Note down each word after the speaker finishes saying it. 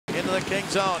into the King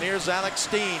zone. Here's Alex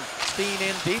Steen. Steen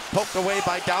in deep, poked away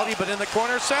by Doughty, but in the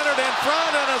corner, centered in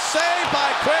front, and a save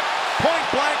by Quick.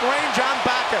 Point-blank range on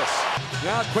Backes.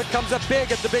 Now Quick comes up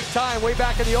big at the big time, way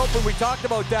back in the open. We talked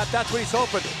about that. That's what he's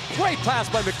hoping. Great pass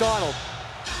by McDonald.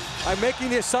 I'm making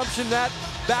the assumption that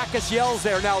Backes yells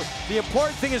there. Now, the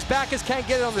important thing is Backes can't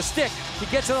get it on the stick. He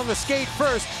gets it on the skate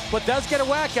first, but does get a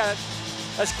whack at it.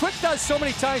 As Quick does so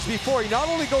many times before, he not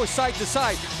only goes side to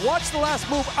side, watch the last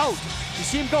move out. You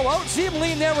see him go out, see him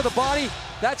lean there with the body.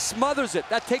 That smothers it.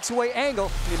 That takes away angle,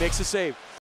 and he makes a save.